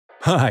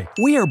Hi,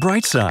 we are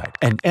Brightside,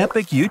 an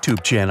epic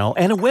YouTube channel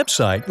and a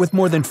website with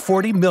more than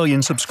 40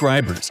 million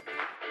subscribers.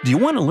 Do you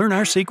want to learn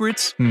our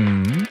secrets?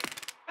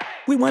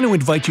 We want to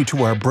invite you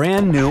to our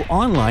brand new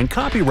online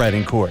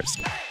copywriting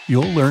course.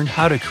 You'll learn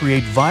how to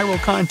create viral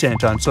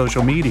content on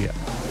social media.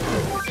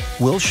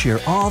 We'll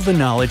share all the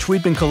knowledge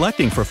we've been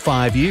collecting for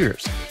 5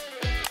 years.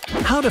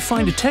 How to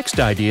find a text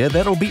idea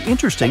that'll be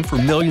interesting for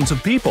millions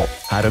of people,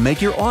 how to make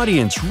your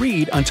audience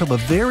read until the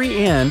very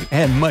end,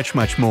 and much,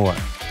 much more.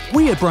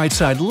 We at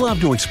Brightside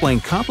love to explain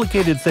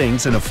complicated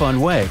things in a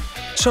fun way,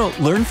 so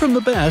learn from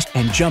the best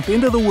and jump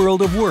into the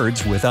world of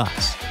words with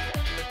us.